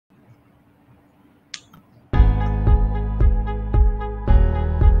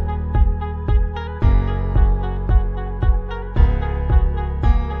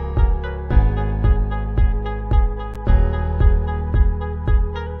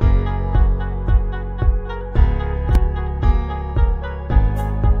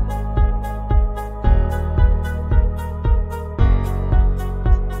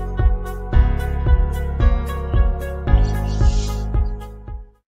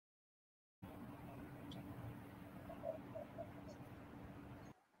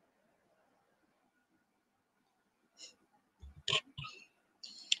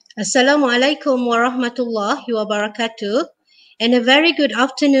Assalamu alaikum wa rahmatullahi wa barakatuh, and a very good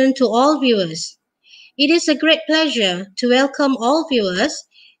afternoon to all viewers. It is a great pleasure to welcome all viewers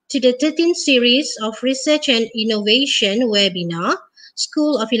to the 13th series of Research and Innovation webinar,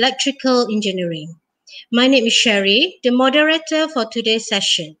 School of Electrical Engineering. My name is Sherry, the moderator for today's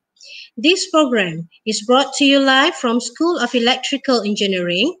session. This program is brought to you live from School of Electrical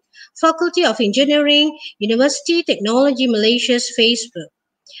Engineering, Faculty of Engineering, University Technology Malaysia's Facebook.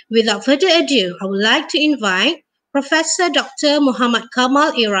 Without further ado, I would like to invite Professor Dr. Muhammad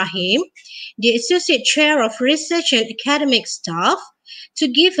Kamal Ibrahim, the Associate Chair of Research and Academic Staff, to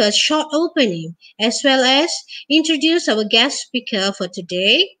give a short opening as well as introduce our guest speaker for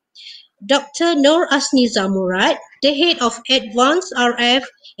today, Dr. Noor Asniza Murad, the Head of Advanced RF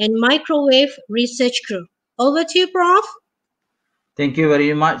and Microwave Research Group. Over to you, Prof. Thank you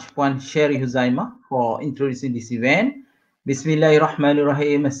very much, Puan Sherry Huzaima, for introducing this event.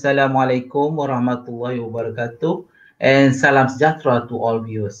 Bismillahirrahmanirrahim. Assalamualaikum warahmatullahi wabarakatuh. And salam sejahtera to all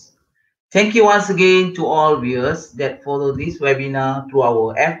viewers. Thank you once again to all viewers that follow this webinar through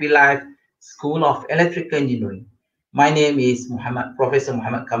our FB Live School of Electrical Engineering. My name is Professor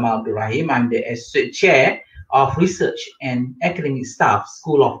Muhammad Kamal Ibrahim. I'm the Associate Chair of Research and Academic Staff,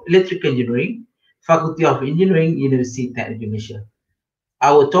 School of Electrical Engineering, Faculty of Engineering, University Technology Malaysia.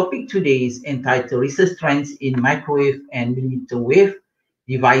 Our topic today is entitled Research Trends in Microwave and Millimeter Wave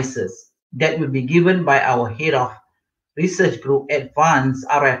Devices, that will be given by our Head of Research Group Advanced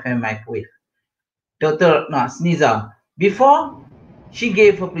RF and Microwave, Dr. Asniza. Before she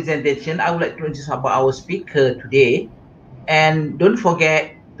gave her presentation, I would like to introduce about our speaker today. And don't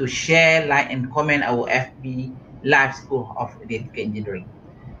forget to share, like, and comment our FB Live School of Electrical Engineering.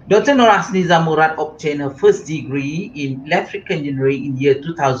 Dr. Noor Asniza Murad obtained her first degree in electrical engineering in the year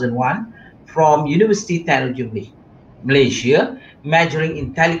 2001 from University Technology Malaysia, majoring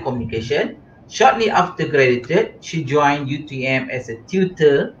in telecommunication. Shortly after graduated, she joined UTM as a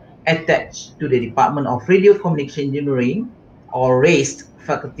tutor attached to the Department of Radio Communication Engineering, or RACE,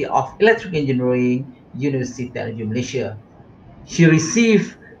 Faculty of Electrical Engineering, University Technology Malaysia. She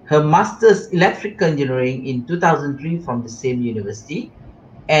received her Master's Electrical Engineering in 2003 from the same university,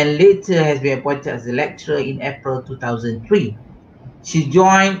 and later has been appointed as a lecturer in April 2003. She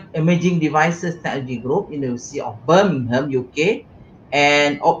joined Emerging Devices Technology Group in the University of Birmingham, UK,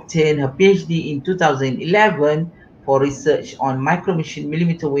 and obtained her PhD in 2011 for research on micro-machine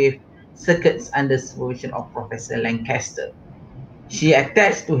millimeter wave circuits under supervision of Professor Lancaster. She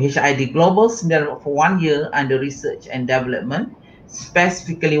attached to HID Global for 1 year under research and development,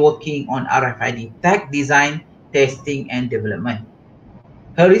 specifically working on RFID tech design, testing, and development.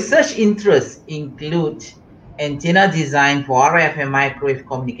 Her research interests include antenna design for RF and microwave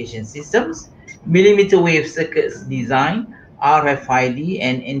communication systems, millimeter wave circuits design, RFID,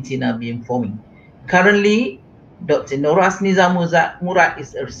 and antenna beamforming. Currently, Dr. Noor Asniza Murad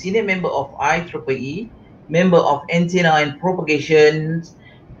is a senior member of IEEE, member of Antenna and Propagation,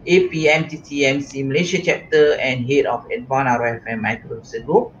 APMTTMC Malaysia chapter, and head of Advanced RF and Microwave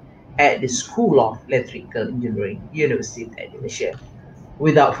Group at the School of Electrical Engineering, University of Malaysia.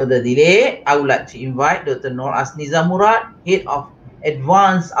 Without further delay, I would like to invite Dr. Noor Asniza Murad, Head of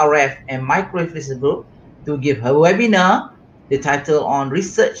Advanced RF and Microwave Research Group, to give her webinar, the title on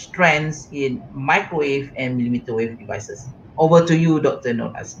Research Trends in Microwave and Millimeter Wave Devices. Over to you, Dr.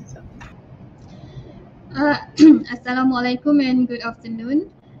 Noor Asniza. Assalamualaikum and good afternoon.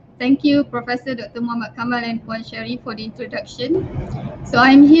 Thank you, Professor Dr. Muhammad Kamal and Puan Sherry, for the introduction. So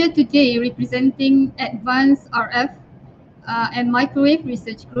I'm here today representing Advanced RF and Microwave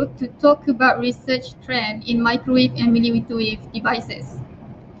Research Group to talk about research trend in microwave and millimeter wave devices.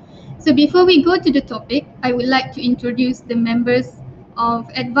 So before we go to the topic, I would like to introduce the members of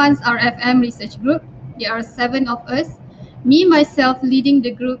Advanced RFM Research Group. There are 7 of us. Me, myself, leading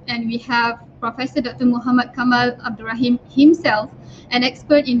the group, and we have Professor Dr. Muhammad Kamal Abdurrahim himself, an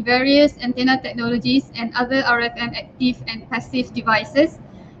expert in various antenna technologies and other RFM active and passive devices.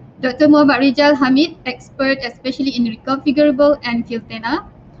 Dr. Muhammad Rijal Hamid, expert especially in reconfigurable and filtena.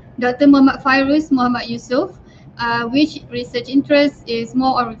 Dr. Muhammad Fairuz Muhammad Yusof, which research interest is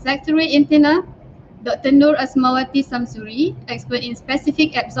more on reflectory antenna. Dr. Noor Asmawati Samsuri, expert in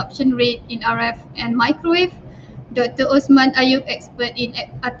specific absorption rate in RF and microwave. Dr. Osman Ayub, expert in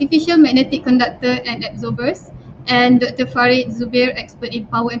artificial magnetic conductor and absorbers. And Dr. Farid Zubair, expert in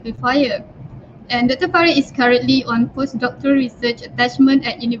power amplifier. And Dr. Farid is currently on postdoctoral research attachment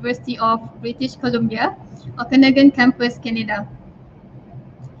at University of British Columbia, Okanagan campus, Canada.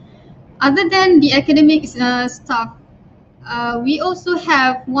 Other than the academic staff, we also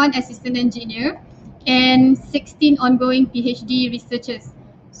have 1 assistant engineer and 16 ongoing PhD researchers.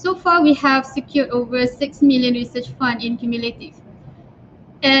 So far, we have secured over 6 million research fund in cumulative.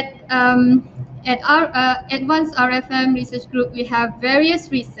 At our Advanced RFM Research Group, we have various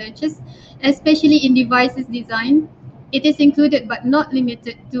researches, especially in devices design. It is included but not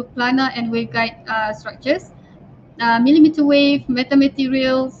limited to planar and waveguide structures, millimeter wave,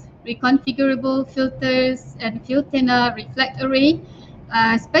 metamaterials, reconfigurable filters and field antenna, reflect array,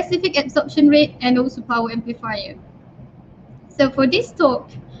 specific absorption rate, and also power amplifier. So for this talk,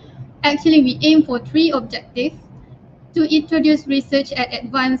 actually we aim for three objectives: to introduce research at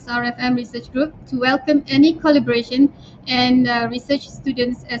Advanced RFM Research Group, to welcome any collaboration and research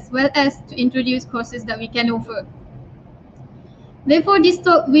students, as well as to introduce courses that we can offer. Therefore, this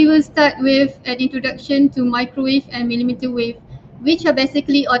talk we will start with an introduction to microwave and millimeter wave, which are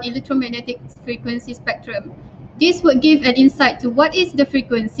basically on electromagnetic frequency spectrum. This would give an insight to what is the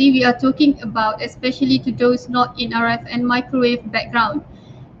frequency we are talking about, especially to those not in RF and microwave background.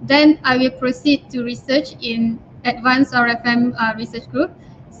 Then I will proceed to research in Advanced RFM Research Group,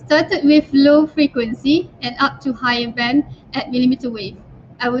 started with low frequency and up to higher band at millimeter wave.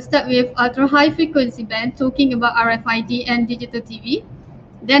 I will start with ultra high frequency band, talking about RFID and digital TV.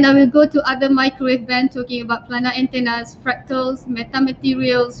 Then I will go to other microwave band, talking about planar antennas, fractals,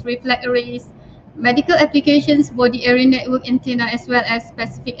 metamaterials, reflect arrays, medical applications, body area network antenna, as well as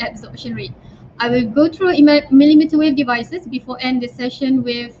specific absorption rate. I will go through millimeter wave devices before end the session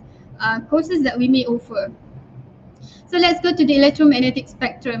with courses that we may offer. So let's go to the electromagnetic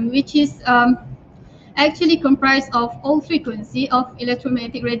spectrum, which is actually comprised of all frequency of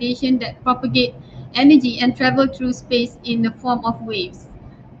electromagnetic radiation that propagate energy and travel through space in the form of waves.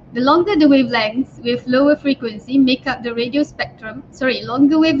 The longer the wavelengths with lower frequency make up the radio spectrum,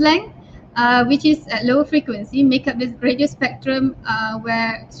 longer wavelength, which is at lower frequency, make up the radio spectrum,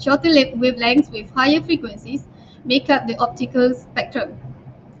 where shorter wavelengths with higher frequencies make up the optical spectrum.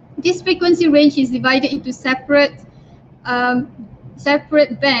 This frequency range is divided into separate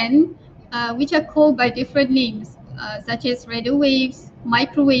band, which are called by different names, such as radio waves,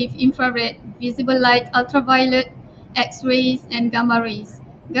 microwave, infrared, visible light, ultraviolet, X-rays, and gamma rays.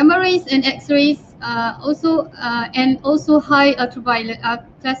 Gamma rays and X-rays and also high ultraviolet are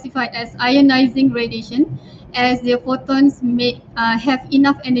classified as ionizing radiation, as their photons may have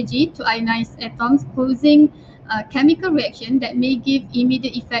enough energy to ionize atoms, causing a chemical reaction that may give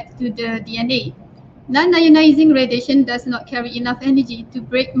immediate effect to the DNA. Non-ionizing radiation does not carry enough energy to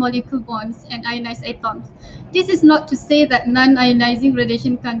break molecule bonds and ionize atoms. This is not to say that non-ionizing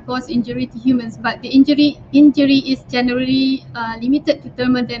radiation can cause injury to humans, but the injury is generally limited to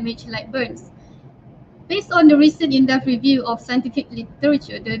thermal damage like burns. Based on the recent in-depth review of scientific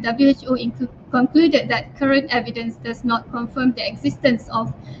literature, the WHO concluded that current evidence does not confirm the existence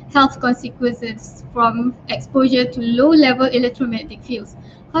of health consequences from exposure to low-level electromagnetic fields.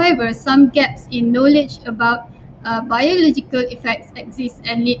 However, some gaps in knowledge about biological effects exist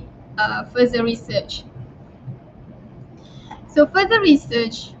and need further research. So further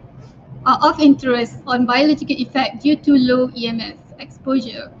research are of interest on biological effect due to low EMF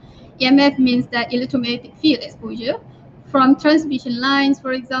exposure. EMF means that electromagnetic field exposure from transmission lines,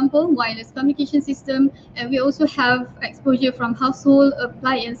 for example, wireless communication system, and we also have exposure from household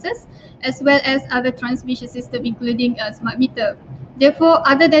appliances, as well as other transmission system, including a smart meter. Therefore,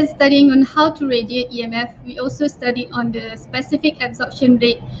 other than studying on how to radiate EMF, we also studied on the specific absorption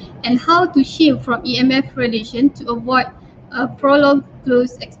rate and how to shield from EMF radiation to avoid a prolonged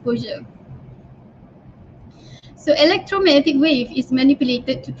close exposure. So electromagnetic wave is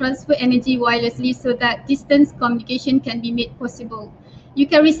manipulated to transfer energy wirelessly so that distance communication can be made possible. You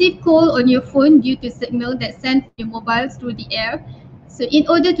can receive call on your phone due to signal that sent from your mobile through the air. So in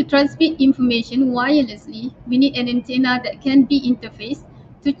order to transmit information wirelessly, we need an antenna that can be interfaced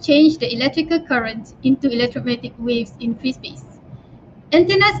to change the electrical current into electromagnetic waves in free space.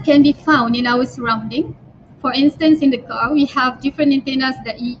 Antennas can be found in our surrounding. For instance, in the car, we have different antennas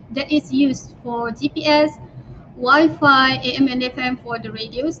that is used for GPS, Wi-Fi, AM and FM for the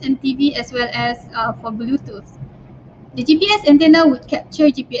radios, and TV, as well as for Bluetooth. The GPS antenna would capture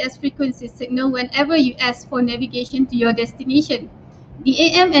GPS frequency signal whenever you ask for navigation to your destination. The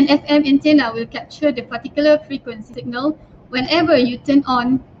AM and FM antenna will capture the particular frequency signal whenever you turn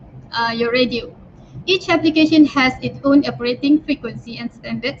on your radio. Each application has its own operating frequency and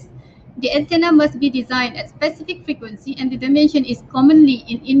standards. The antenna must be designed at specific frequency, and the dimension is commonly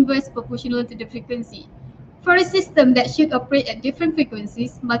in inverse proportional to the frequency. For a system that should operate at different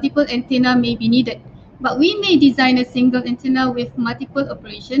frequencies, multiple antenna may be needed, but we may design a single antenna with multiple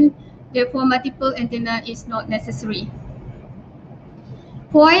operation. Therefore, multiple antenna is not necessary.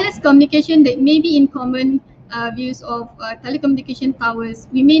 For wireless communication that may be in common views of telecommunication towers,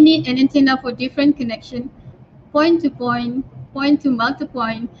 we may need an antenna for different connection, point to point, point to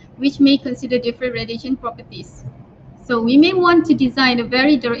multi-point, which may consider different radiation properties. So we may want to design a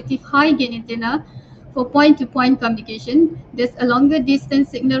very directive high gain antenna for point-to-point communication. Thus, a longer distance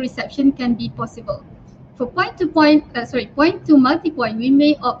signal reception can be possible. For point to multi-point, we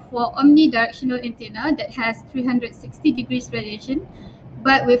may opt for omnidirectional antenna that has 360 degrees radiation,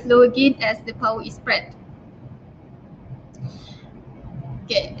 but with lower gain as the power is spread.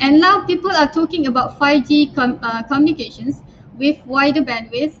 Okay, and now people are talking about 5G communications with wider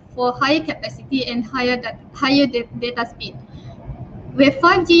bandwidth for higher capacity and higher data speed. With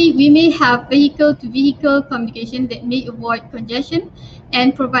 5G, we may have vehicle-to-vehicle communication that may avoid congestion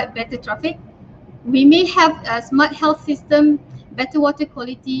and provide better traffic. We may have a smart health system, better water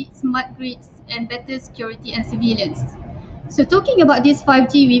quality, smart grids, and better security and surveillance. So talking about this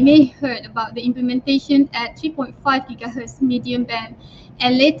 5G, we may heard about the implementation at 3.5 GHz medium band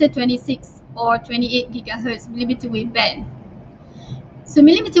and later 26 or 28 GHz millimeter wave band. So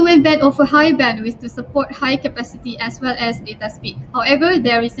millimeter wave band offer high bandwidth to support high capacity as well as data speed. However,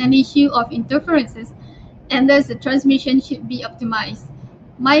 there is an issue of interferences and thus the transmission should be optimized.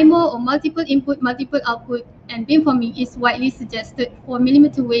 MIMO or multiple input, multiple output and beamforming is widely suggested for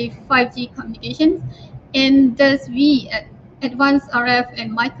millimeter wave 5G communications, and thus we at Advanced RF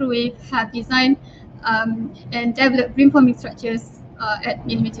and Microwave have designed and developed beamforming structures at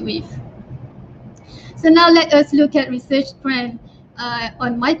millimeter wave. So now let us look at research trend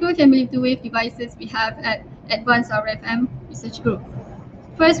on microwave and millimeter wave devices we have at Advanced RFM Research Group.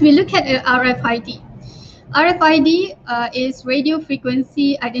 First, we look at RFID. RFID is radio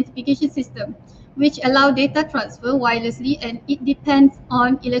frequency identification system, which allow data transfer wirelessly, and it depends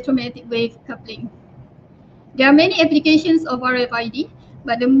on electromagnetic wave coupling. There are many applications of RFID,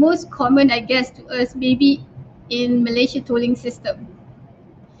 but the most common, I guess, to us may be in Malaysia tolling system.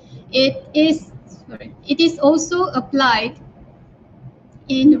 It is also applied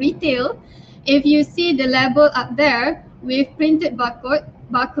in retail. If you see the label up there with printed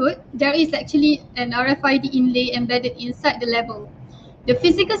barcode, there is actually an RFID inlay embedded inside the label. The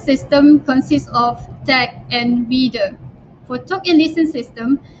physical system consists of tag and reader. For talk and listen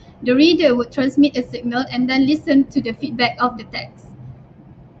system, the reader would transmit a signal and then listen to the feedback of the text.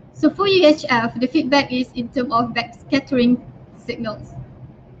 So for UHF, the feedback is in terms of backscattering signals.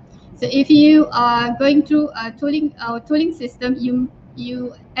 So if you are going through our tolling system,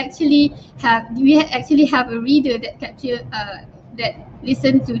 we actually have a reader that capture that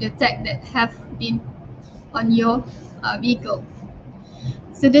listen to the tag that have been on your vehicle.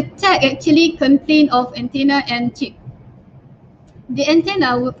 So the tag actually contain of antenna and chip. The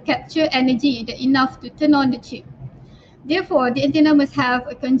antenna will capture energy enough to turn on the chip. Therefore, the antenna must have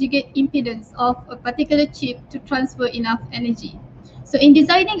a conjugate impedance of a particular chip to transfer enough energy. So in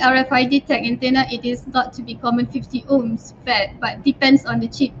designing RFID tag antenna, it is not to be common 50 ohms fed, but depends on the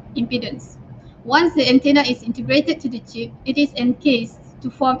chip impedance. Once the antenna is integrated to the chip, it is encased to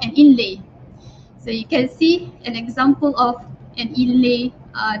form an inlay. So you can see an example of an inlay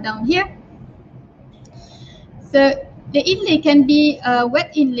down here. So the inlay can be a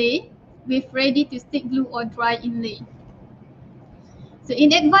wet inlay with ready to stick glue or dry inlay. So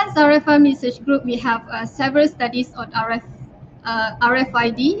in Advanced RFM Research Group, we have several studies on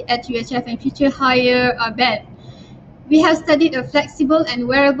RFID at UHF and future higher band. We have studied a flexible and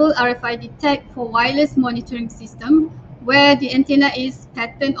wearable RFID tag for wireless monitoring system, where the antenna is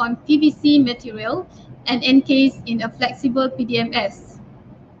patterned on PVC material and encased in a flexible PDMS.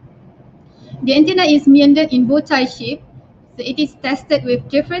 The antenna is meandered in bow tie shape, so it is tested with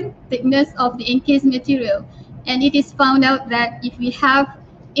different thickness of the encased material, and it is found out that if we have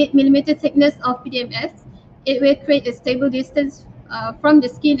 8 mm thickness of PDMS, it will create a stable distance from the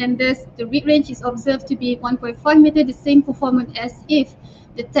skin, and thus the read range is observed to be 1.5 meter, the same performance as if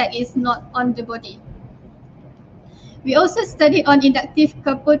the tag is not on the body. We also studied on inductive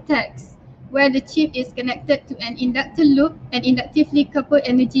coupled tags, where the chip is connected to an inductor loop and inductively coupled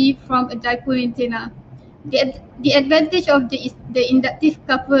energy from a dipole antenna. The advantage of the inductive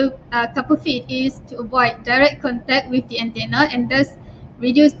couple feed is to avoid direct contact with the antenna and thus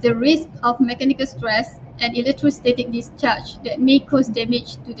reduce the risk of mechanical stress and electrostatic discharge that may cause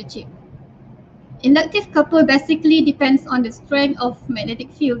damage to the chip. Inductive couple basically depends on the strength of magnetic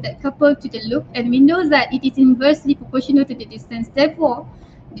field that coupled to the loop, and we know that it is inversely proportional to the distance. Therefore,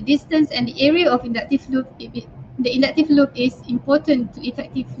 the distance and the area of inductive loop, the inductive loop is important to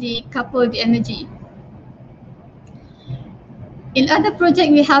effectively couple the energy. In other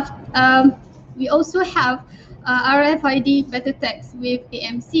project we also have RFID metatext with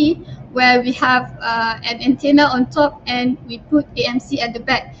AMC, where we have an antenna on top and we put AMC at the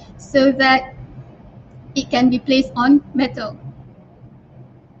back so that it can be placed on metal.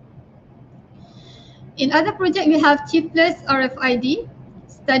 In other project, we have chipless RFID,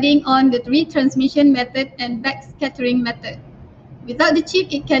 studying on the retransmission method and backscattering method. Without the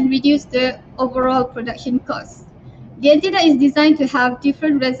chip, it can reduce the overall production cost. The antenna is designed to have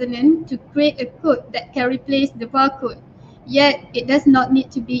different resonance to create a code that can replace the barcode, yet it does not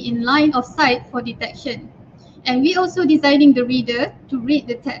need to be in line of sight for detection. And we also designing the reader to read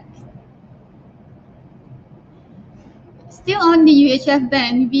the text. Still on the UHF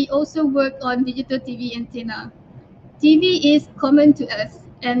band, we also work on digital TV antenna. TV is common to us,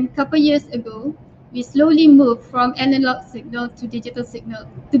 and a couple years ago, we slowly moved from analog signal to digital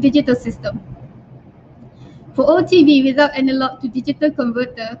system. For OTV without analog to digital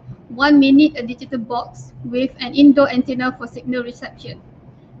converter, one may need a digital box with an indoor antenna for signal reception.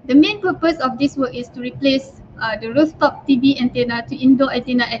 The main purpose of this work is to replace the rooftop TV antenna to indoor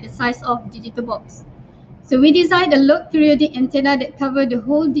antenna at the size of digital box. So we designed a low periodic antenna that covered the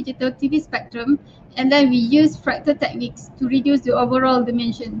whole digital TV spectrum, and then we use fractal techniques to reduce the overall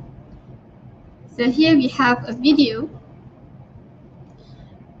dimension. So here we have a video.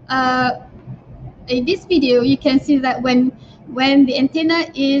 In this video, you can see that when the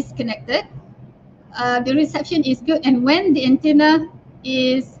antenna is connected, the reception is good, and when the antenna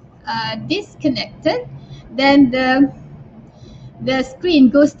is disconnected, then the screen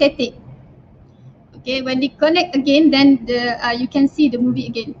goes static. Okay, when they connect again, then you can see the movie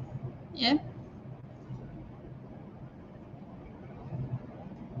again. Yeah.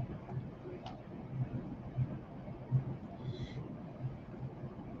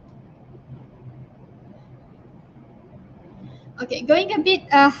 Okay, going a bit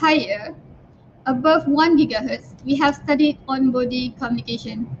higher, above 1 gigahertz, we have studied on-body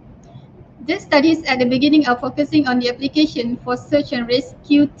communication. These studies at the beginning are focusing on the application for search and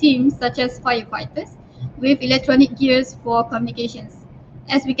rescue teams such as firefighters with electronic gears for communications.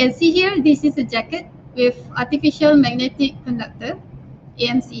 As we can see here, this is a jacket with artificial magnetic conductor,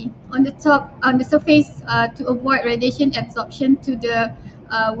 AMC, on the top, on the surface to avoid radiation absorption to the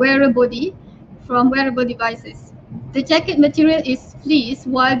wearer body from wearable devices. The jacket material is fleece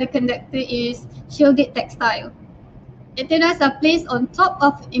while the conductor is shielded textile. Antennas are placed on top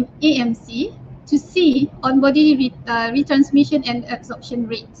of AMC to see on-body retransmission and absorption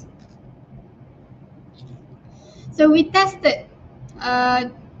rate. So we tested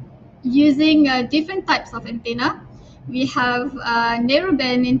using different types of antenna. We have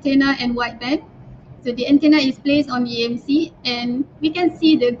narrowband antenna and wideband. So the antenna is placed on the AMC, and we can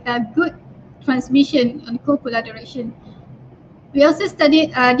see the good transmission on copolar direction. We also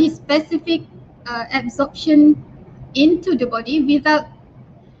studied the specific absorption into the body without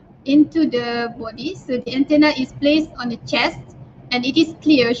into the body. So the antenna is placed on the chest, and it is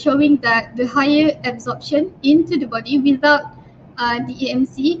clear, showing that the higher absorption into the body without the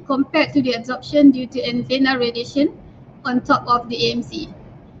AMC compared to the absorption due to antenna radiation on top of the AMC.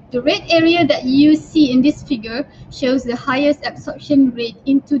 The red area that you see in this figure shows the highest absorption rate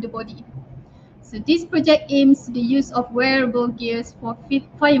into the body. So this project aims the use of wearable gears for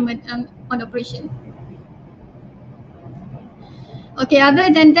firemen on operation. Okay,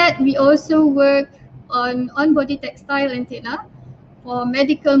 other than that, we also work on body textile antenna for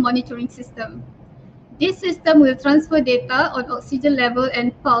medical monitoring system. This system will transfer data on oxygen level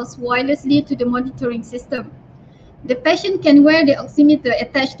and pulse wirelessly to the monitoring system. The patient can wear the oximeter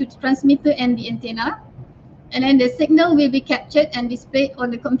attached to the transmitter and the antenna, and then the signal will be captured and displayed on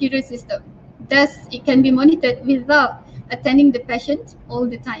the computer system. Thus, it can be monitored without attending the patient all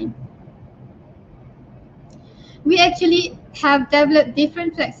the time. We actually have developed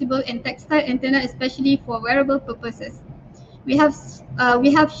different flexible and textile antenna, especially for wearable purposes. We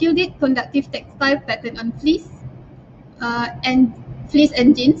have shielded conductive textile pattern on fleece and fleece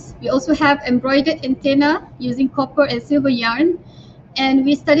and jeans. We also have embroidered antenna using copper and silver yarn, and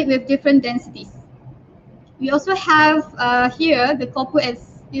we studied with different densities. We also have here the copper and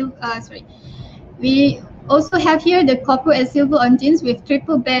silver. We also have here the copper and silver on jeans with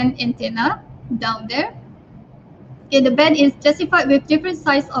triple band antenna down there. Okay, the band is justified with different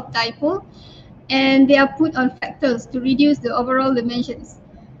size of dipole, and they are put on fractals to reduce the overall dimensions.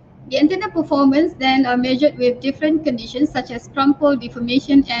 The antenna performance then are measured with different conditions such as crumple,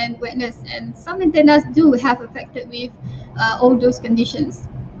 deformation, and wetness, and some antennas do have affected with all those conditions.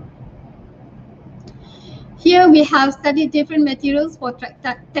 Here we have studied different materials for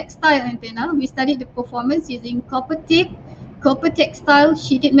textile antenna. We studied the performance using copper tip, copper textile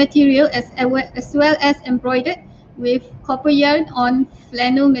sheeted material as well as embroidered with copper yarn on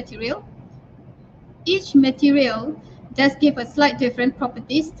flannel material. Each material does give a slight different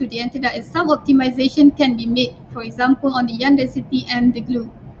properties to the antenna, and some optimization can be made, for example, on the yarn density and the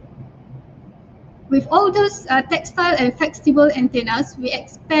glue. With all those textile and flexible antennas, we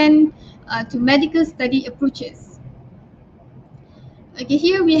expand to medical study approaches. Okay,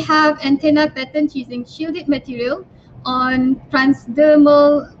 here we have antenna patterns using shielded material on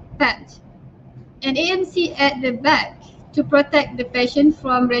transdermal patch and AMC at the back to protect the patient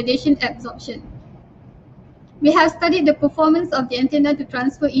from radiation absorption. We have studied the performance of the antenna to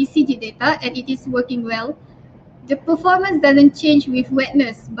transfer ECG data, and it is working well. The performance doesn't change with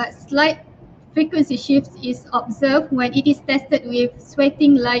wetness, but slight frequency shifts is observed when it is tested with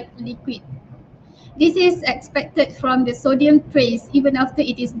sweating like liquid. This is expected from the sodium trace even after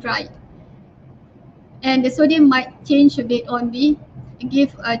it is dried. And the sodium might change a bit on the,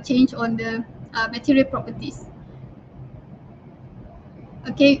 give a change on the material properties.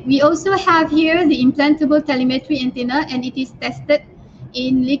 Okay, we also have here the implantable telemetry antenna, and it is tested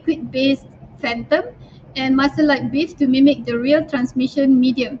in liquid-based phantom and muscle-like beads to mimic the real transmission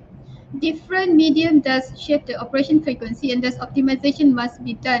medium. Different medium does shape the operation frequency, and thus optimization must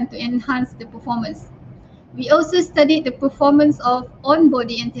be done to enhance the performance. We also studied the performance of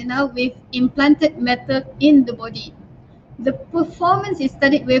on-body antenna with implanted metal in the body. The performance is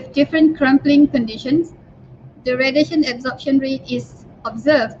studied with different crumpling conditions. The radiation absorption rate is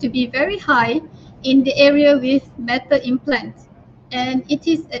observed to be very high in the area with metal implants, and it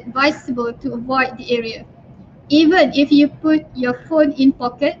is advisable to avoid the area. Even if you put your phone in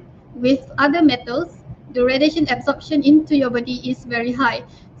pocket with other metals, the radiation absorption into your body is very high,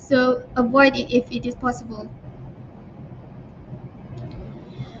 so avoid it if it is possible.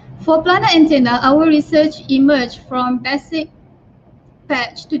 For planar antenna, our research emerged from basic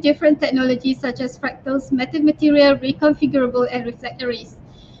patch to different technologies such as fractals, metal material, reconfigurable, and reflect arrays.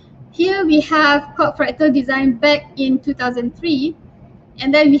 Here we have cord fractal design back in 2003,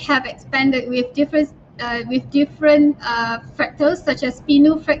 and then we have expanded with different fractals such as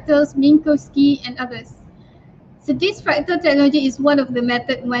Pino fractals, Minkowski, and others. So this fractal technology is one of the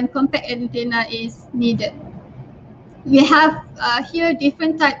methods when compact antenna is needed. We have here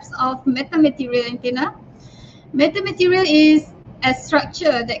different types of metamaterial antenna. Metamaterial is a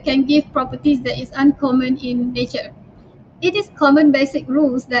structure that can give properties that is uncommon in nature. It is common basic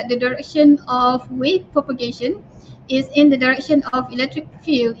rules that the direction of wave propagation is in the direction of electric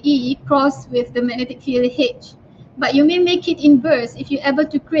field E crossed with the magnetic field H. But you may make it inverse if you're able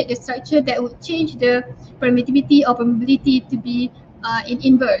to create a structure that would change the permittivity or permeability to be in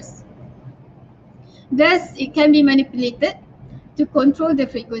inverse. Thus, it can be manipulated to control the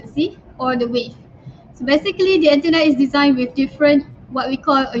frequency or the wave. So basically, the antenna is designed with different, what we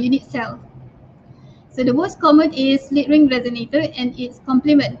call a unit cell. So the most common is slit ring resonator and its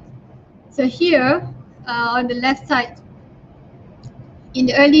complement. So here, on the left side, in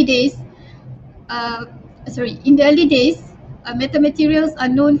the early days, metamaterials are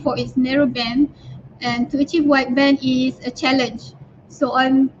known for its narrow band, and to achieve wide band is a challenge. So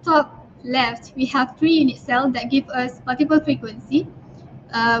on top left, we have 3 unit cells that give us multiple frequency.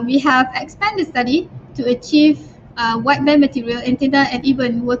 We have expanded study to achieve wideband material antenna and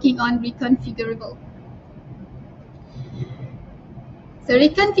even working on reconfigurable. So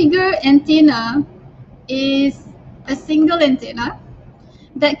reconfigure antenna is a single antenna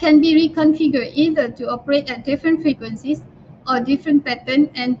that can be reconfigured either to operate at different frequencies or different pattern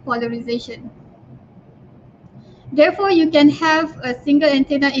and polarization. Therefore, you can have a single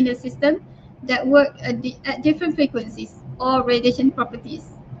antenna in a system that work at different frequencies or radiation properties.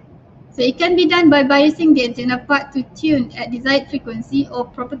 So it can be done by biasing the antenna part to tune at desired frequency or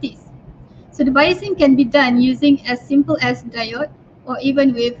properties. So the biasing can be done using as simple as diode or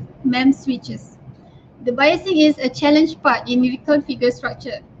even with MEMS switches. The biasing is a challenge part in reconfigure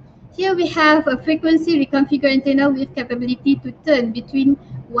structure. Here we have a frequency reconfigure antenna with capability to turn between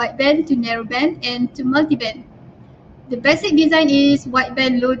wideband to narrowband and to multiband. The basic design is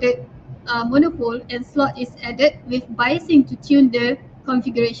wideband loaded monopole, and slot is added with biasing to tune the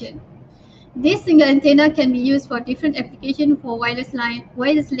configuration. This single antenna can be used for different applications for wireless LAN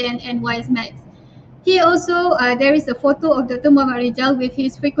and wireless MAX. Here also there is a photo of Dr. Muhammad Rijal with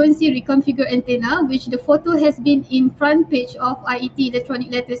his frequency reconfigure antenna, which the photo has been in front page of IET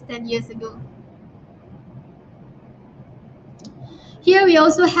Electronic Letters 10 years ago. Here we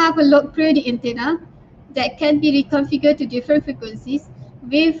also have a log periodic antenna that can be reconfigured to different frequencies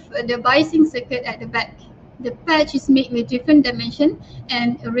with the biasing circuit at the back. The patch is made with different dimensions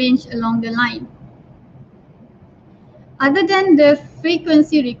and arranged along the line. Other than the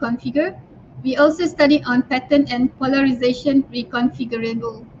frequency reconfigure, we also studied on pattern and polarization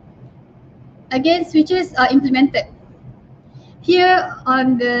reconfigurable. Again, switches are implemented. Here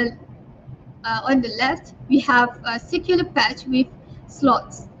on the left, we have a circular patch with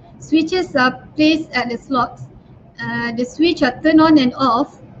slots. Switches are placed at the slots. The switch are turned on and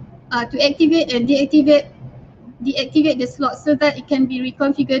off to activate and deactivate the slot so that it can be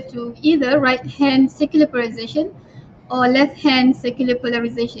reconfigured to either right-hand circular polarization or left-hand circular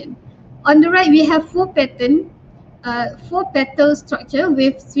polarization. On the right, we have four petal structure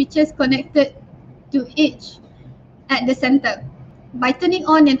with switches connected to each at the center. By turning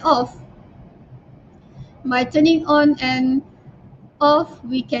on and off,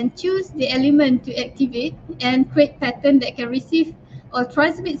 we can choose the element to activate and create pattern that can receive or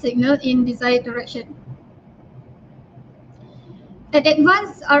transmit signal in desired direction. At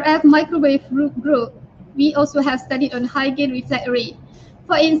Advanced RF Microwave Group, we also have studied on high gain reflect array.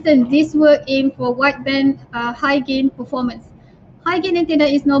 For instance, this work aimed for wideband high gain performance. High gain antenna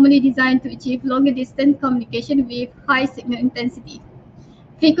is normally designed to achieve longer distance communication with high signal intensity.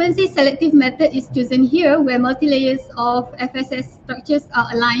 Frequency selective method is chosen here, where multi-layers of FSS structures are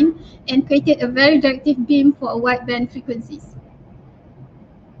aligned and created a very directive beam for wideband frequencies.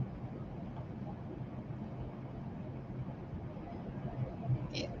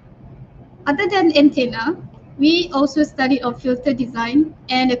 Okay. Other than antenna, we also studied on filter design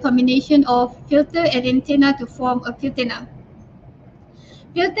and a combination of filter and antenna to form a filter.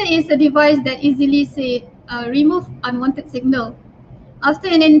 Filter is a device that easily remove unwanted signal. After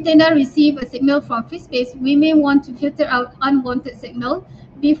an antenna receives a signal from free space, we may want to filter out unwanted signal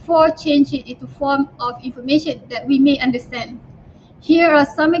before changing it into form of information that we may understand. Here are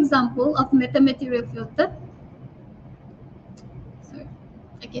some examples of metamaterial filter.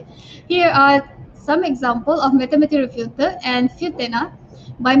 Okay. Here are some examples of metamaterial filter and filter.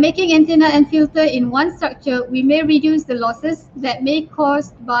 By making antenna and filter in one structure, we may reduce the losses that may be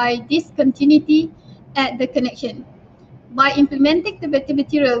caused by discontinuity at the connection. By implementing the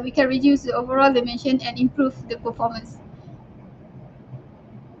metamaterial, we can reduce the overall dimension and improve the performance.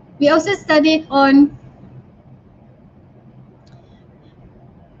 We also studied on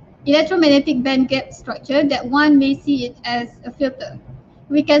electromagnetic band gap structure that one may see it as a filter.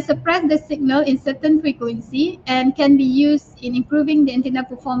 We can suppress the signal in certain frequency and can be used in improving the antenna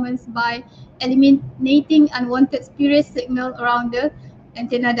performance by eliminating unwanted spurious signal around the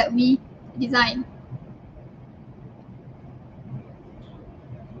antenna that we design.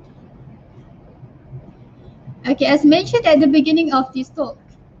 Okay, as mentioned at the beginning of this talk,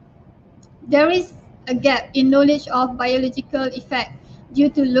 there is a gap in knowledge of biological effect due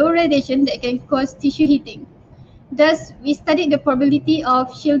to low radiation that can cause tissue heating. Thus, we studied the probability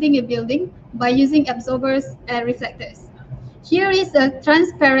of shielding a building by using absorbers and reflectors. Here is a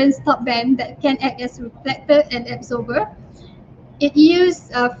transparent stop band that can act as reflector and absorber. It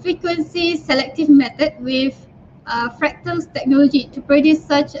used a frequency selective method with fractals technology to produce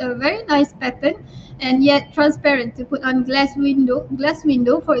such a very nice pattern and yet transparent to put on glass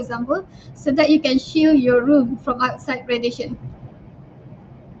window for example, so that you can shield your room from outside radiation.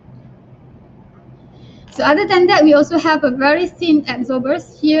 So other than that, we also have a very thin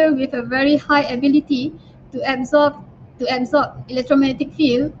absorbers here with a very high ability to absorb electromagnetic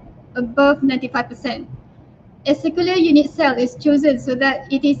field above 95%. A circular unit cell is chosen so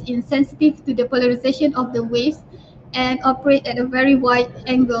that it is insensitive to the polarization of the waves and operate at a very wide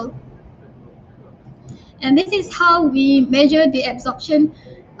angle. And this is how we measure the absorption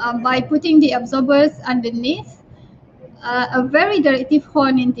by putting the absorbers underneath a very directive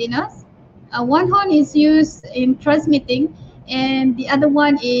horn antennas. One horn is used in transmitting and the other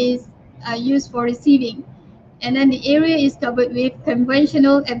one is used for receiving. And then the area is covered with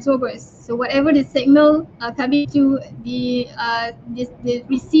conventional absorbers. So whatever the signal coming to the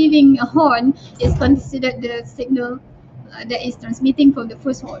receiving horn is considered the signal that is transmitting from the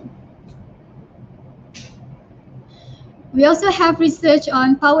first horn. We also have research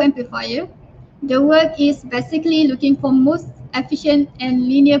on power amplifier. The work is basically looking for most efficient and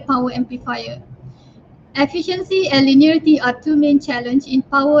linear power amplifier. Efficiency and linearity are two main challenges in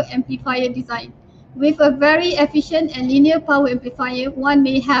power amplifier design. With a very efficient and linear power amplifier, one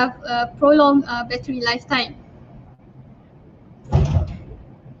may have a prolonged battery lifetime.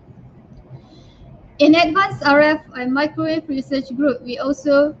 In Advanced RF and Microwave Research Group, we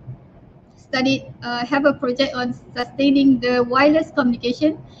also have a project on sustaining the wireless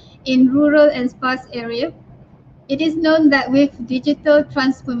communication in rural and sparse area. It is known that with digital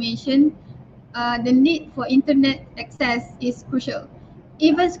transformation, the need for internet access is crucial.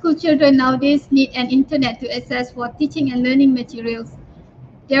 Even school children nowadays need an internet to access for teaching and learning materials.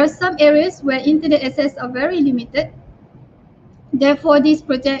 There are some areas where internet access are very limited. Therefore, this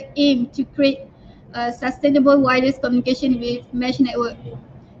project aims to create a sustainable wireless communication with mesh network.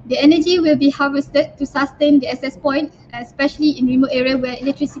 The energy will be harvested to sustain the access point, especially in remote area where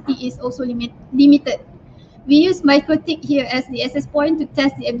electricity is also limited. We use MikroTik here as the access point to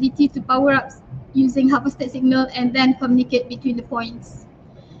test the ability to power up using harvested signal and then communicate between the points.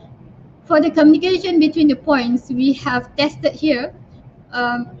 For the communication between the points, we have tested here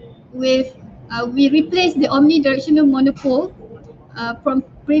um, with we replaced the omnidirectional monopole from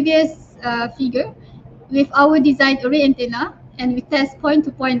previous figure with our designed array antenna, and we test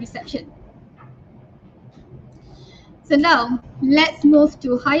point-to-point reception. So now let's move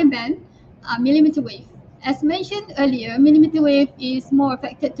to higher band millimeter wave. As mentioned earlier, millimeter wave is more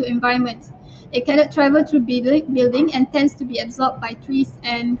affected to environment. It cannot travel through building and tends to be absorbed by trees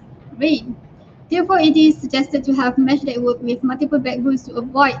and rain. Therefore, it is suggested to have mesh network with multiple backbones to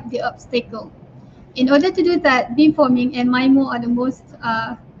avoid the obstacle. In order to do that, beamforming and MIMO are the most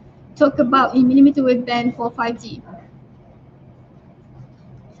talked about in millimeter wave band for 5G.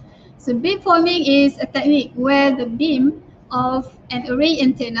 So beamforming is a technique where the beam of an array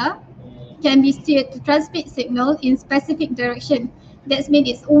antenna can be steered to transmit signal in specific direction. That means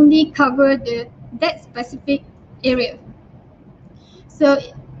it's only cover that specific area. So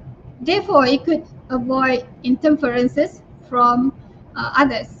therefore, it could avoid interferences from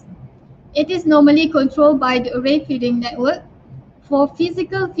others. It is normally controlled by the array feeding network. For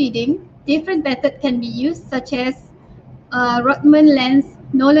physical feeding, different methods can be used, such as Rotman lens,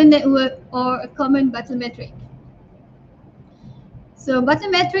 Nolan network, or a common buttermetric. So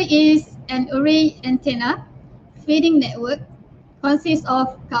buttermetric is an array antenna feeding network, consists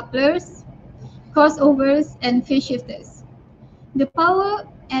of couplers, crossovers, and phase shifters. The power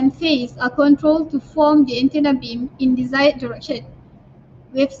and phase are controlled to form the antenna beam in desired direction.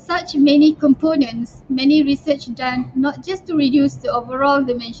 With such many components, many research done not just to reduce the overall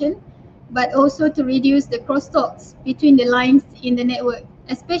dimension, but also to reduce the crosstalks between the lines in the network,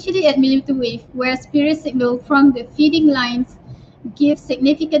 especially at millimeter wave, where spurious signal from the feeding lines gives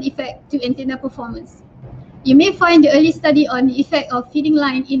significant effect to antenna performance. You may find the early study on the effect of feeding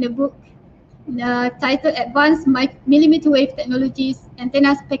line in a book titled Advanced Millimeter Wave Technologies,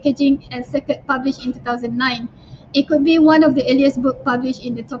 Antennas Packaging and Circuit, published in 2009. It could be one of the earliest books published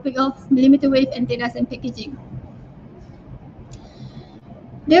in the topic of millimeter wave antennas and packaging.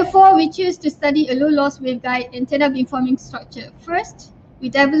 Therefore, we choose to study a low-loss waveguide antenna beamforming structure. First, we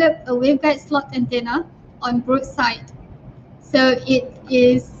developed a waveguide slot antenna on broad side. So it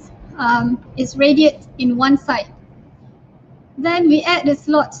is radiate in one side. Then we add the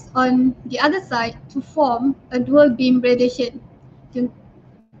slots on the other side to form a dual beam radiation.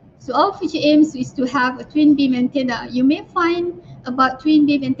 So our future aims is to have a twin beam antenna. You may find about twin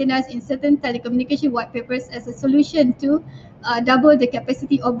beam antennas in certain telecommunication white papers as a solution to double the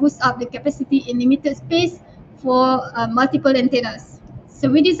capacity or boost up the capacity in limited space for multiple antennas. So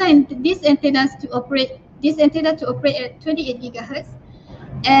we designed these antennas to operate at 28 gigahertz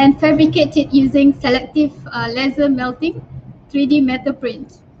and fabricated using selective laser melting 3D metal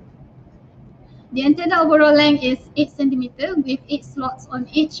print. The antenna overall length is 8 cm with 8 slots on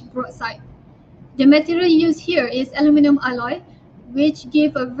each broadside. The material used here is aluminum alloy, which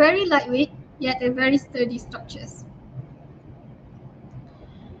give a very lightweight yet a very sturdy structures.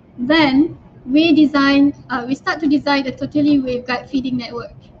 Then we start to design a totally waveguide feeding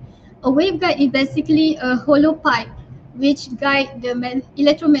network. A waveguide is basically a hollow pipe which guide the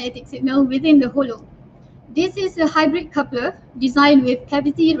electromagnetic signal within the hollow. This is a hybrid coupler designed with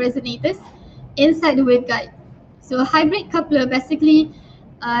cavity resonators inside the waveguide. So a hybrid coupler basically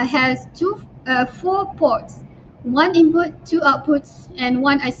has 4 ports, 1 input, 2 outputs, and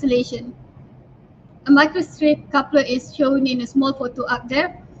 1 isolation. A microstrip coupler is shown in a small photo up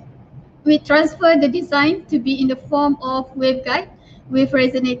there. We transfer the design to be in the form of waveguide with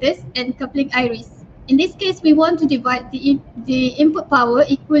resonators and coupling iris. In this case, we want to divide the input power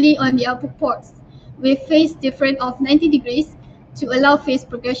equally on the output ports with phase difference of 90 degrees to allow phase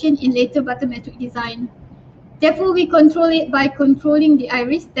progression in later buttermetric design. Therefore, we control it by controlling the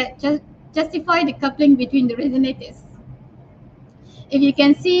iris that justify the coupling between the resonators. If you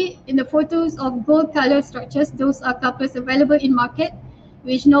can see in the photos of gold colored structures, those are couplers available in market,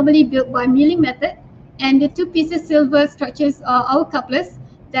 which normally built by milling method, and the 2 pieces silver structures are our couplers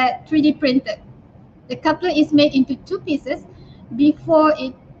that 3D printed. The coupler is made into 2 pieces before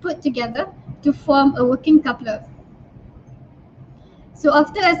it put together to form a working coupler. So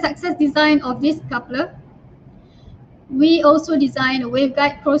after a success design of this coupler, We also design a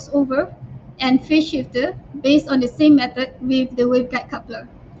waveguide crossover and phase shifter based on the same method with the waveguide coupler.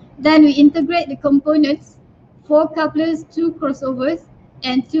 Then we integrate the components, 4 couplers, 2 crossovers,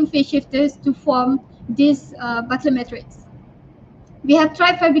 and 2 phase shifters to form this butler matrix. We have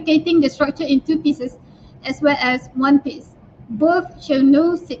tried fabricating the structure in 2 pieces as well as 1 piece. Both show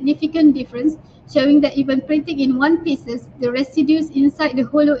no significant difference, showing that even printing in 1 pieces, the residues inside the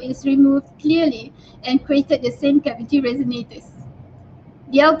hollow is removed clearly and created the same cavity resonators.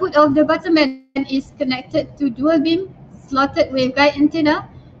 The output of the butterman is connected to dual beam slotted waveguide antenna,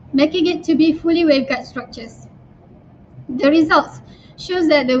 making it to be fully waveguide structures. The results shows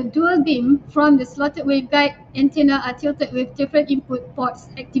that the dual beam from the slotted waveguide antenna are tilted with different input ports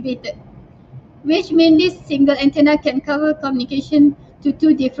activated, which means this single antenna can cover communication to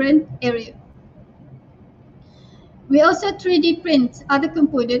 2 different areas. We also 3D print other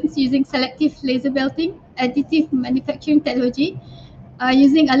components using selective laser belting, additive manufacturing technology,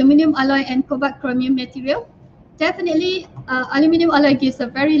 using aluminum alloy and cobalt chromium material. Definitely, aluminum alloy gives a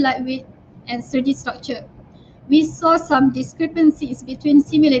very lightweight and sturdy structure. We saw some discrepancies between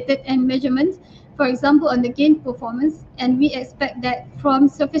simulated and measurements, for example on the gain performance, and we expect that from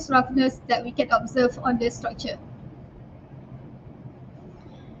surface roughness that we can observe on the structure.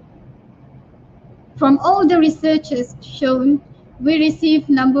 From all the researches shown, we received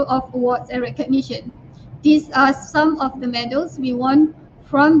number of awards and recognition. These are some of the medals we won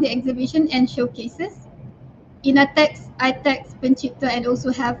from the exhibition and showcases. Inatex, ITEX, Pencipta, and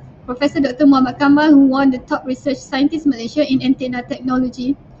also have Professor Dr. Muhammad Kamal, who won the top research scientist Malaysia in antenna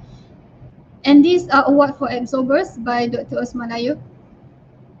technology. And these are awards for absorbers by Dr. Osman Ayub.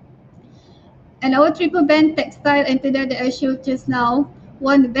 And our triple band textile antenna that I showed just now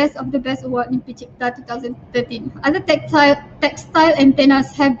won the Best of the Best award in Pencipta 2013. Other textile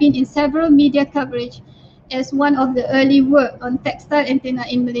antennas have been in several media coverage as one of the early work on textile antenna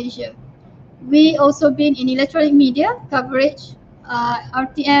in Malaysia. We also been in electronic media coverage,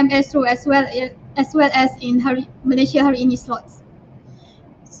 RTM, Astro, as well as in Malaysia Hari Ini slots.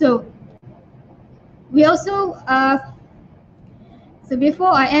 So we also so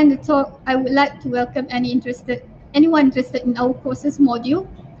before I end the talk, I would like to welcome anyone interested in our courses module.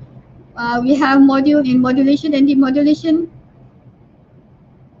 We have module in modulation and demodulation,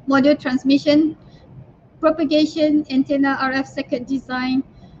 module transmission, propagation, antenna RF circuit design,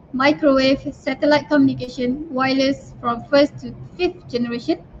 microwave, satellite communication, wireless from 1st to 5th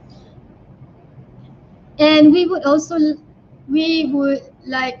generation. And we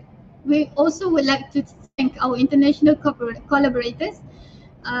also would like to thank our international collaborators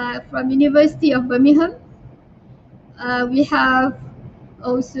from University of Birmingham. We have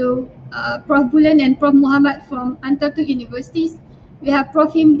also Prof. Bulan and Prof. Muhammad from Antarctic Universities. We have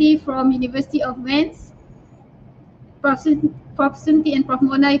Prof. Himdi from University of Wales, Prof. Sunti and Prof.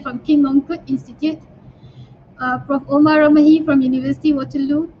 Monai from King Mongkut Institute, Prof. Omar Ramahi from University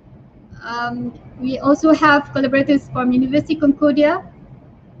Waterloo. We also have collaborators from University Concordia.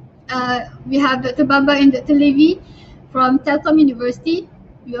 We have Dr. Bamba and Dr. Levy from Telkom University.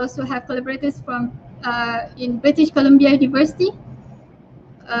 We also have collaborators from in British Columbia University,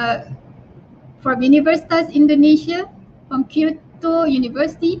 from Universitas Indonesia, from Kyoto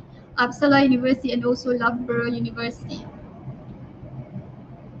University, Uppsala University, and also Loughborough University.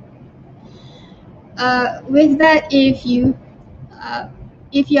 With that, if you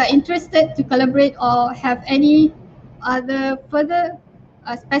are interested to collaborate or have any other further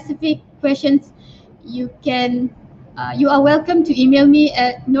specific questions, you are welcome to email me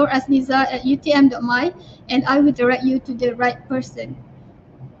at noorasniza@utm.my, and I will direct you to the right person.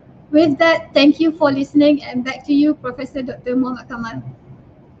 With that, thank you for listening, and back to you, Professor Dr. Muhammad Kamal.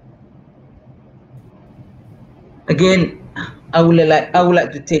 Again, I would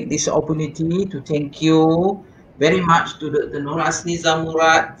like to take this opportunity to thank you very much to Dr. Noor Asniza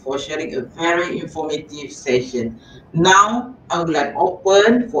Murad for sharing a very informative session. Now, I would like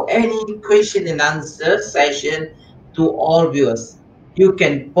open for any question and answer session to all viewers. You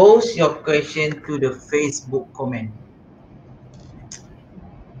can post your question to the Facebook comment.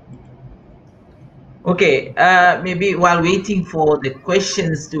 Okay, maybe while waiting for the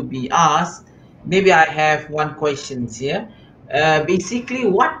questions to be asked, maybe I have one question here. Basically,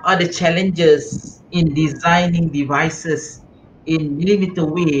 what are the challenges in designing devices in millimeter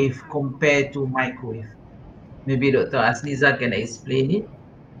wave compared to microwave? Maybe Dr. Asniza can explain it.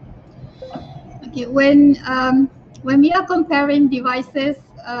 Okay, when we are comparing devices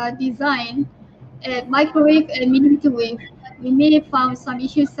design at microwave and millimeter wave, we may have found some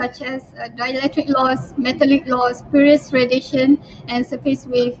issues such as dielectric loss, metallic loss, Purist radiation, and surface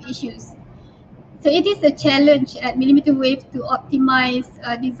wave issues. So it is a challenge at millimeter wave to optimize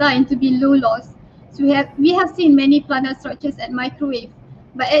design to be low loss. So we have seen many planar structures at microwave,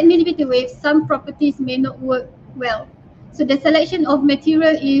 but at millimeter wave, some properties may not work well. So the selection of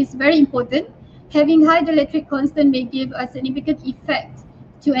material is very important. Having high dielectric constant may give a significant effect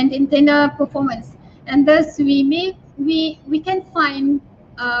to an antenna performance, and thus we can find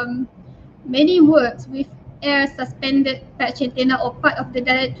many works with air suspended patch antenna or part of the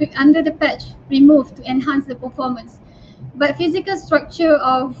dielectric under the patch removed to enhance the performance. But physical structure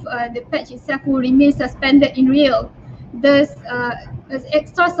of the patch itself will remain suspended in real. Thus,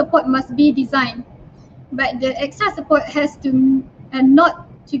 extra support must be designed. But the extra support has to not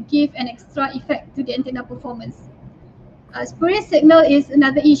to give an extra effect to the antenna performance. Spurious signal is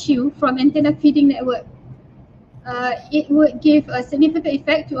another issue from antenna feeding network. It would give a significant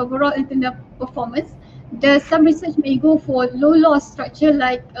effect to overall antenna performance. Some research may go for low loss structure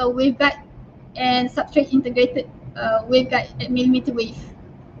like a waveguide and substrate integrated waveguide at millimeter wave.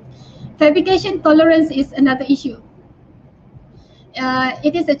 Fabrication tolerance is another issue.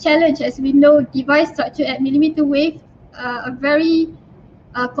 It is a challenge as we know device structure at millimeter wave are very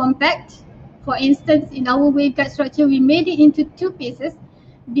compact. For instance, in our waveguide structure, we made it into two pieces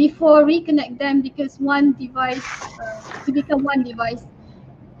before reconnect them because one device to become one device.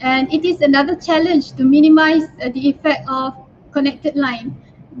 And it is another challenge to minimize the effect of connected line,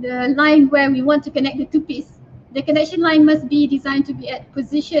 the line where we want to connect the two pieces. The connection line must be designed to be at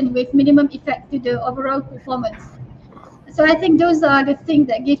position with minimum effect to the overall performance. So I think those are the things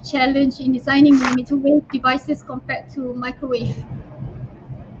that give challenge in designing millimeter wave devices compared to microwave.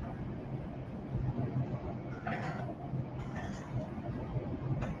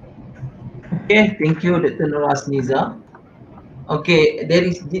 Okay, thank you, Dr. Noor Asniza. Okay, there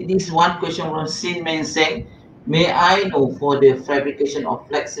is this one question from Sin Main saying, may I know for the fabrication of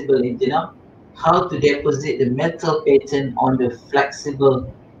flexible antenna, how to deposit the metal pattern on the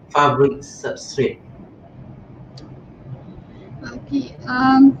flexible fabric substrate? Okay.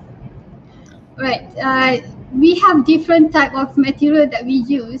 Right. We have different type of material that we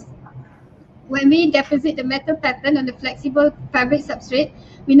use. When we deposit the metal pattern on the flexible fabric substrate,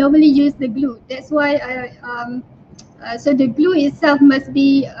 we normally use the glue. That's why so the glue itself must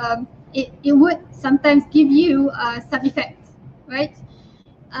be, it would sometimes give you some effect, right?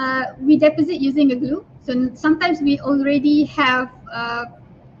 We deposit using a glue. So sometimes we already have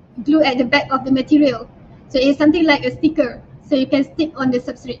glue at the back of the material. So it's something like a sticker. So you can stick on the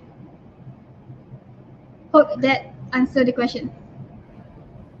substrate. Hope that answered the question.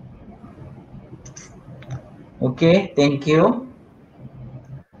 Okay, thank you.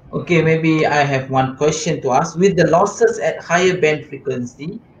 Okay, maybe I have one question to ask. With the losses at higher band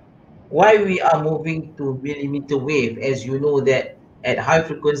frequency, why we are moving to millimeter wave? As you know that at high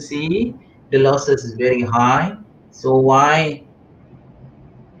frequency, the losses is very high. So why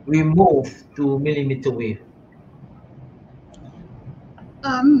we move to millimeter wave?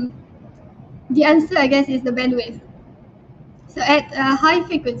 The answer, I guess, is the bandwidth. So at a high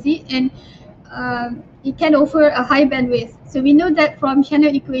frequency, and it can offer a high bandwidth. So we know that from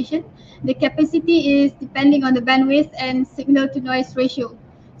channel equation, the capacity is depending on the bandwidth and signal to noise ratio.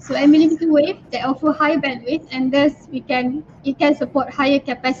 So at millimeter wave, they offer high bandwidth, and thus it can support higher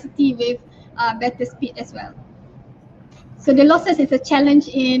capacity with better speed as well. So the losses is a challenge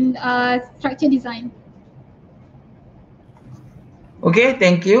in structure design. Okay,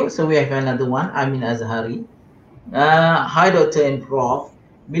 thank you. So we have another one. Amin Azhari. Hi, Doctor and Prof.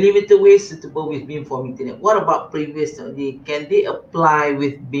 Millimeter wave suitable with beamforming technique. What about previous technology? Can they apply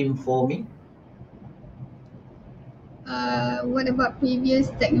with beamforming? What about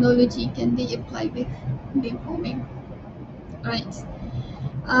previous technology? Can they apply with beamforming? Right.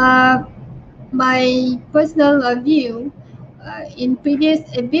 My personal view, in previous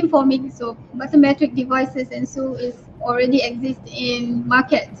beamforming, so bathymetric devices and so is already exist in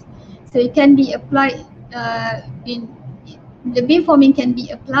market. So it can be applied in the beamforming can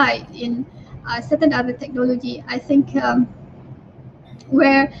be applied in certain other technology. I think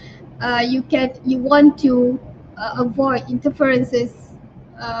where you want to avoid interferences,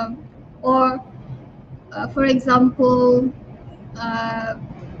 or for example, uh,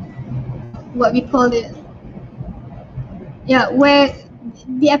 what we call it, yeah, where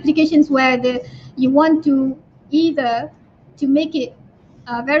the applications where you want to either to make it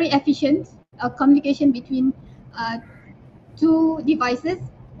very efficient communication between uh, two devices,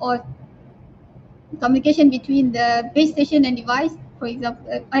 or communication between the base station and device, for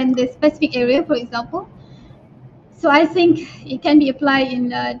example, and the specific area, for example. So I think it can be applied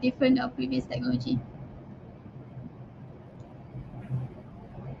in different previous technology.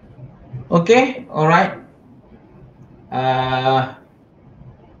 Okay, all right.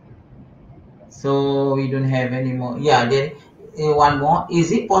 So we don't have any more. Yeah, then one more.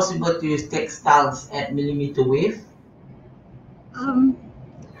 Is it possible to use textiles at millimeter wave? Um,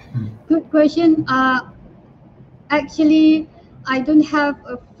 Good question. Actually, I don't have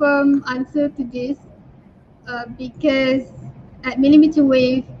a firm answer to this because at millimeter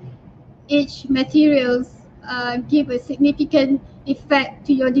wave, each materials give a significant effect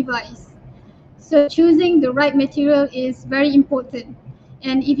to your device. So choosing the right material is very important.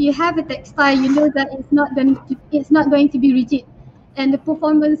 And if you have a textile, you know that it's not going to be rigid, and the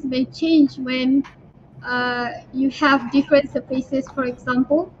performance may change when you have different surfaces, for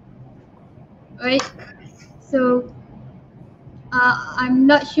example, right? So I'm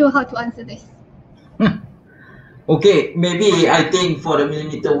not sure how to answer this. Okay, maybe I think for the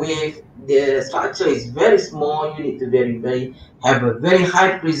millimeter wave, the structure is very small. You need to have a very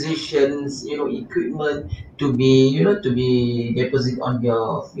high precision, equipment to be, to be deposit on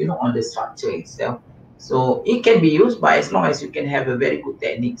your, on the structure itself. So it can be used, but as long as you can have a very good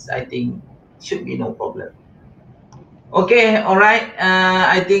techniques, I think should be no problem. Okay, all right.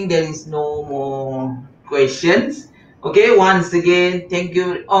 I think there is no more questions. Okay, once again, thank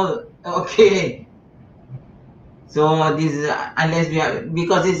you. Oh, okay. So this is unless we are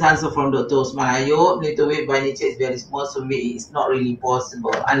because this answer from Dr. Osman Ayo, little weight by nature is very small, so it's not really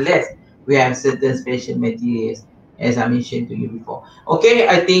possible unless we have certain special materials, as I mentioned to you before. Okay,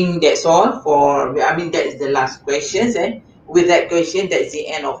 I think that's all for. I mean that is the last questions, and with that question, that's the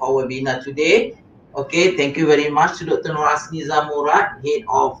end of our webinar today. Okay, thank you very much to Dr. Noor Asniza Murad, head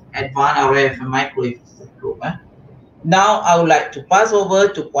of Advanced RF and Microwave Group. Now, I would like to pass over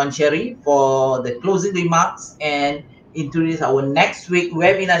to Puan Cherry for the closing remarks and introduce our next week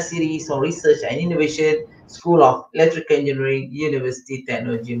webinar series on research and innovation, School of Electrical Engineering, University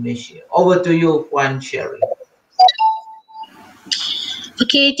Technology Malaysia. Over to you, Puan Cherry.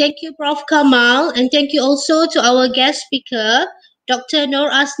 Okay, thank you, Prof. Kamal, and thank you also to our guest speaker, Dr. Noor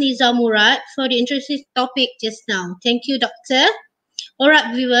Asniza Murad, for the interesting topic just now. Thank you, Doctor. All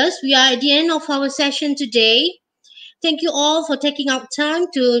right, viewers, we are at the end of our session today. Thank you all for taking out time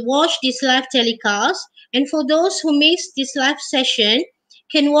to watch this live telecast. And for those who missed this live session,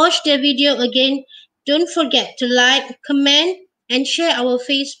 can watch the video again. Don't forget to like, comment, and share our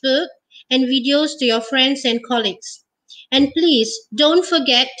Facebook and videos to your friends and colleagues. And please don't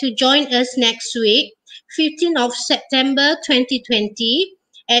forget to join us next week, 15th of September 2020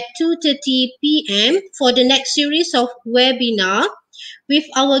 at 2:30 p.m. for the next series of webinar with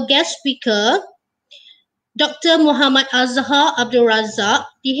our guest speaker, Dr. Muhammad Azhar Abdul Razak,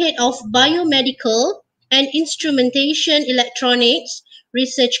 the head of Biomedical and Instrumentation Electronics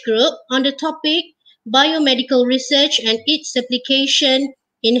Research Group, on the topic Biomedical Research and its Application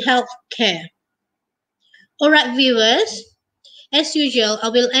in Healthcare. Alright, viewers, as usual, I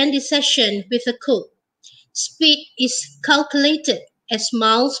will end this session with a quote. Speed is calculated as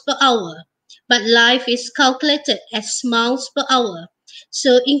miles per hour, but life is calculated as miles per hour.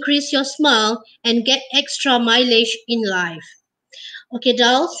 So increase your smile and get extra mileage in life. Okay,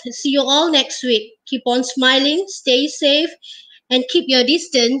 dolls, see you all next week. Keep on smiling, stay safe, and keep your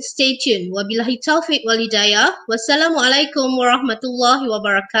distance. Stay tuned. Wabillahi taufiq walidayah. Wassalamualaikum warahmatullahi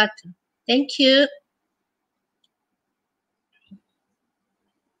wabarakatuh. Thank you.